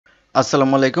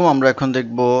আসসালামু আলাইকুম। আমরা এখন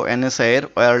দেখব NSI এর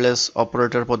ওয়্যারলেস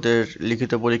অপারেটর পদের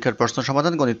লিখিত পরীক্ষার প্রশ্ন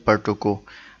সমাধান গণিত পার্ট 2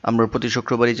 আমরা প্রতি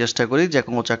শুক্রবারই চেষ্টা করি যে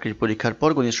কোনো চাকরির পরীক্ষার পর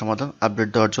গণিত সমাধান আপডেট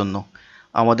দেওয়ার জন্য।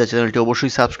 আমাদের চ্যানেলটি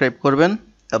অবশ্যই সাবস্ক্রাইব করবেন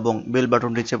এবং বেল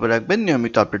বাটনটি চেপে রাখবেন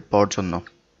নিয়মিত আপডেট পাওয়ার জন্য।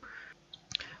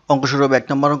 অঙ্ক শুরু হবে 1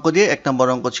 নম্বর অঙ্ক দিয়ে। 1 নম্বর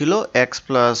অঙ্ক ছিল x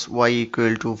 + y =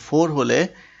 4 হলে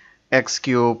x³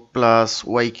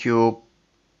 + y³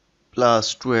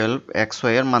 +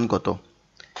 12xy এর মান কত?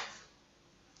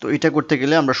 তো এটা করতে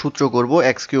গেলে আমরা সূত্র করব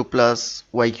x³ +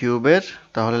 y³ এর,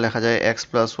 তাহলে লেখা যায় x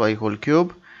 + y³ -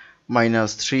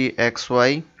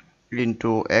 3xy *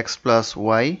 x +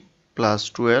 y +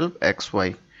 12xy।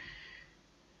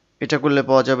 এটা করলে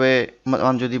পাওয়া যাবে,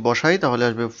 মান যদি বসাই তাহলে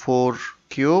আসবে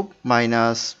 4³ -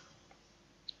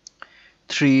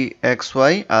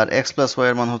 3xy, আর x + y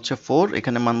এর মান হচ্ছে 4,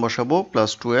 এখানে মান বসাবো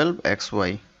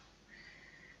 +12xy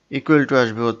ইকুয়াল টু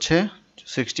আসবে হচ্ছে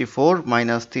 64 - 3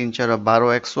 × 4 =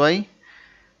 12xy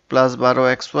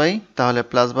 +12xy, তাহলে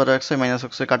 +12xy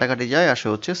 -xy কাটাকাটি যায়, আসে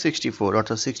হচ্ছে 64,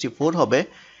 অর্থাৎ 64 হবে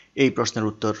এই প্রশ্নের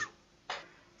উত্তর।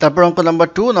 তারপর অঙ্ক নাম্বার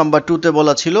 2। নাম্বার 2 তে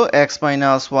বলা ছিল x -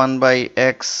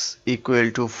 1/x =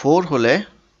 4 হলে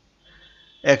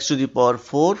x⁴ -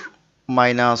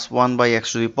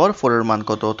 1/x⁴ এর মান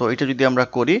কত? তো এটা যদি আমরা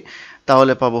করি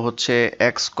তাহলে পাবো হচ্ছে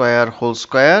x² -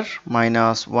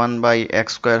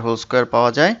 1/x²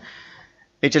 পাওয়া যায়।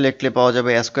 এটা লিখলে পাওয়া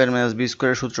যাবে a² - b²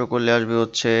 এর সূত্র করলে আসবে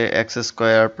হচ্ছে x²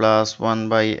 +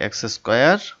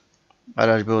 1/x², আর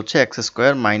আসবে হচ্ছে x²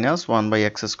 -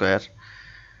 1/x²।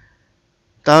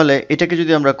 তাহলে এটাকে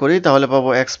যদি আমরা করি তাহলে পাবো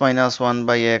x -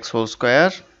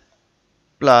 1/x²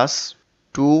 plus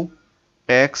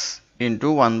 2x *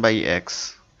 1/x।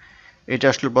 এটা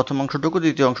আসলে প্রথম অংশটুকু,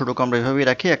 দ্বিতীয় অংশটুকু আমরা এভাবেই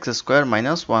রাখি x² -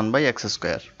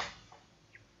 1/x²।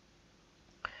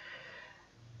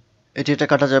 এটা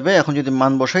কাটা যাবে। এখন যদি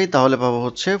মান বসাই তাহলে পাবো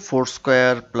হচ্ছে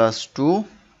 4² + 2,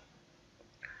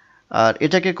 আর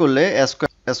এটাকে করলে a²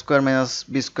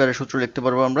 - b² এর সূত্র লিখতে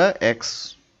পারবো আমরা x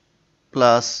 +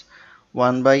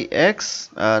 1/x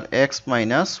আর x -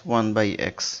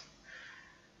 1/x।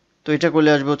 তো এটা করলে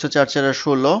আসবে হচ্ছে 4 × 4 =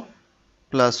 16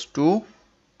 + 2,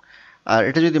 আর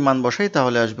এটা যদি মান বসাই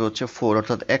তাহলে আসবে হচ্ছে 4,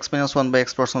 অর্থাৎ x - 1/x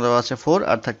প্রশ্ন দেওয়া আছে 4,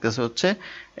 আর থাকতেছে হচ্ছে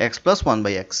x +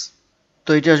 1/x।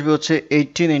 তো এটা আসবে হচ্ছে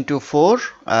 18 × 4,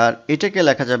 আর এটাকে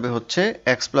লেখা যাবে হচ্ছে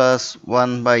x +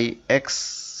 1/x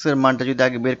এর মানটা যদি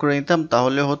আগে বের করে নিতাম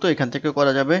তাহলে হতো, এখান থেকে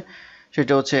করা যাবে।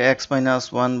 সেটা হচ্ছে x -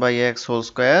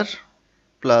 1/x²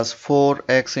 plus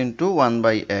 4x *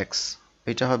 1/x।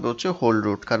 এটা হবে হচ্ছে হোল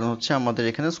রুট, কারণ হচ্ছে আমাদের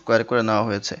এখানে স্কোয়ার করে নেওয়া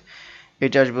হয়েছে।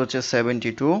 এটা আসবে হচ্ছে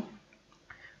 72,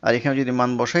 আর এখানে যদি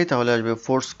মান বসাই তাহলে আসবে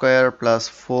 4² +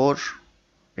 4,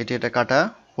 এটা কাটা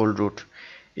হোল রুট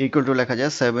ইকুয়াল টু লেখা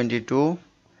যায় 72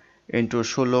 ×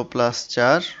 16 +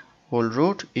 4 হোল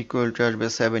রুট ইকুয়াল টু আসবে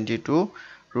 72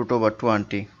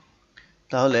 √20।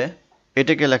 তাহলে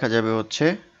এটাকে লেখা যাবে হচ্ছে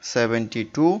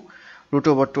 72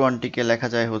 √20 কে লেখা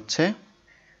যায় হচ্ছে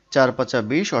 4 × 5 =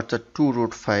 20, অর্থাৎ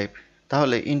 2√5।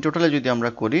 তাহলে ইন টোটালে যদি আমরা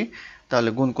করি তাহলে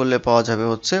গুণ করলে পাওয়া যাবে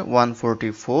হচ্ছে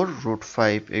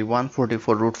 144√5। এই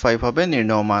 144√5 হবে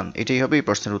নির্ণয় মান। এটাই হবে এই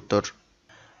প্রশ্নের উত্তর।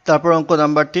 তারপর অঙ্ক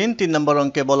নাম্বার 3 নম্বর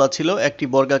অঙ্কে বলা ছিল একটি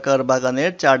বর্গাকার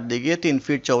বাগানের চারদিকে 3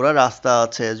 ফিট চওড়া রাস্তা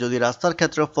আছে। যদি রাস্তার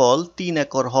ক্ষেত্রফল 3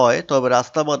 একর হয় তবে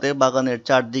রাস্তা বাদে বাগানের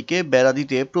চারদিকে বেড়া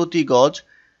দিতে প্রতি গজ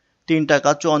 3 টাকা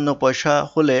 54 পয়সা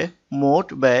হলে মোট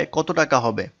ব্যয় কত টাকা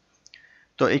হবে?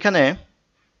 তো এখানে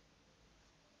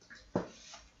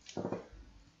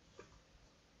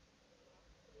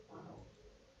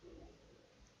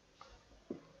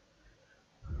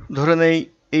ধরে নেই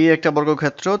এই একটা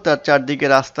বর্গক্ষেত্র, তার চারদিকে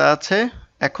রাস্তা আছে।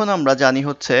 এখন আমরা জানি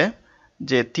হচ্ছে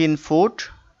যে 3 ফুট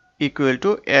ইকুয়াল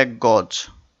টু 1 গজ,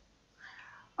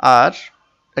 আর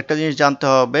একটা জিনিস জানতে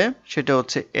হবে সেটা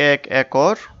হচ্ছে 1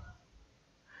 একর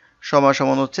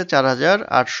সমান হচ্ছে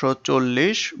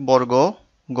 4840 বর্গ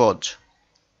গজ।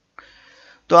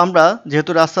 তো আমরা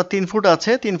যেহেতু রাস্তা 3 ফুট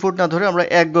আছে, 3 ফুট না ধরে আমরা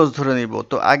 1 গজ ধরে নিব।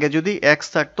 তো আগে যদি x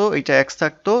থাকতো, এইটা x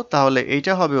থাকতো, তাহলে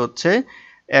এইটা হবে হচ্ছে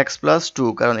x + 2,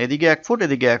 কারণ এদিকে 1 ফুট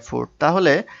এদিকে 1 ফুট।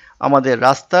 তাহলে আমাদের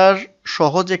রাস্তার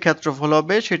সহজে ক্ষেত্রফল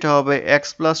হবে সেটা হবে x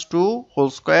 + 2 হোল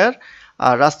স্কয়ার,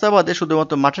 আর রাস্তা বাদে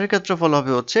শুধুমাত্র মাঠের ক্ষেত্রফল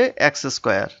হবে হচ্ছে x²।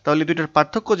 তাহলে দুইটার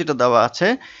পার্থক্য যেটা দেওয়া আছে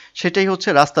সেটাই হচ্ছে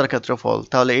রাস্তার ক্ষেত্রফল।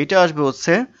 তাহলে এইটা আসবে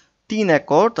হচ্ছে 3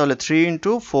 একর, তাহলে 3 ×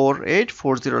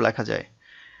 4840 লেখা যায়।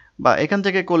 বা এখান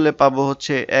থেকে করলে পাবো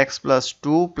হচ্ছে x +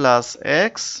 2 +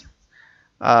 x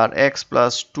R x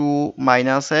 + 2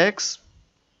 - x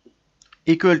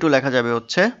equal to লেখা যাবে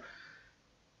হচ্ছে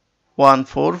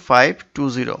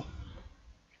 14520।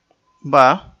 বা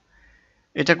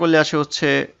এটা করলে আসে হচ্ছে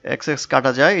x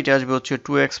কাটা যায়, এটা আসবে হচ্ছে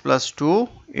 2x + 2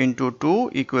 × 2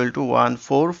 ইকুয়াল টু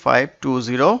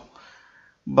 14520।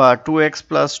 বা 2x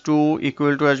প্লাস 2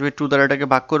 ইকুয়াল টু আসবে 2 দ্বারা এটাকে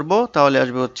ভাগ করব, তাহলে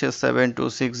আসবে হচ্ছে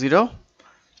 7260,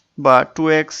 বা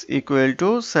 2x equal to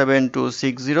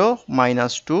 7260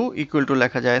 minus 2 equal to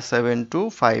লেখা যায়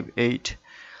 7258।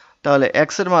 তাহলে x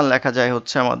এর মান লেখা যায়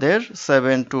হচ্ছে আমাদের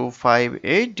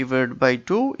 7258 ডিভাইডেড বাই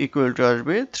 2 ইকুয়াল টু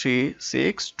আসবে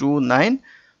 3629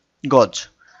 গজ।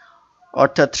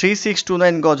 অর্থাৎ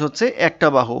 3629 গজ হচ্ছে একটা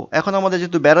বাহু। এখন আমাদের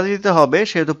যেহেতু বেড়া দিতে হবে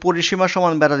সেহেতু পরিসীমা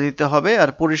সমান বেড়া দিতে হবে, আর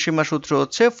পরিসীমা সূত্র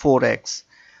হচ্ছে 4x।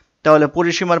 তাহলে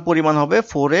পরিসীমার পরিমাণ হবে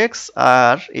 4x,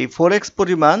 আর এই 4x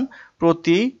পরিমাণ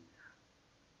প্রতি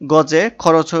গজে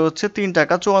খরচ হচ্ছে 3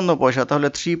 টাকা 54 পয়সা। তাহলে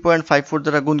 3.54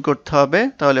 দ্বারা গুণ করতে হবে।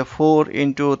 তাহলে 4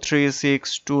 ইন্টু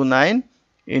 3629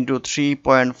 ইন্টু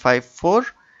 3.54,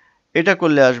 এটা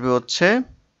করলে আসবে হচ্ছে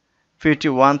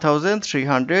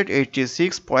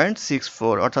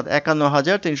 51,386.64, অর্থাৎ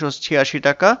 51,386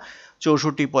 টাকা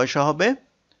 64 পয়সা হবে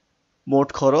মোট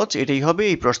খরচ। এটাই হবে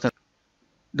এই প্রশ্নের।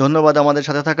 ধন্যবাদ আমাদের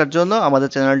সাথে থাকার জন্য। আমাদের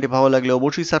চ্যানেলটি ভালো লাগলে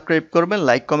অবশ্যই সাবস্ক্রাইব করবেন,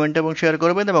 লাইক, কমেন্ট এবং শেয়ার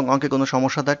করবেন, এবং অঙ্কে কোনো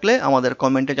সমস্যা থাকলে আমাদের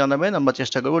কমেন্টে জানাবেন। আমরা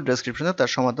চেষ্টা করব ডেসক্রিপশনে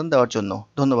তার সমাধান দেওয়ার জন্য।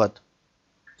 ধন্যবাদ।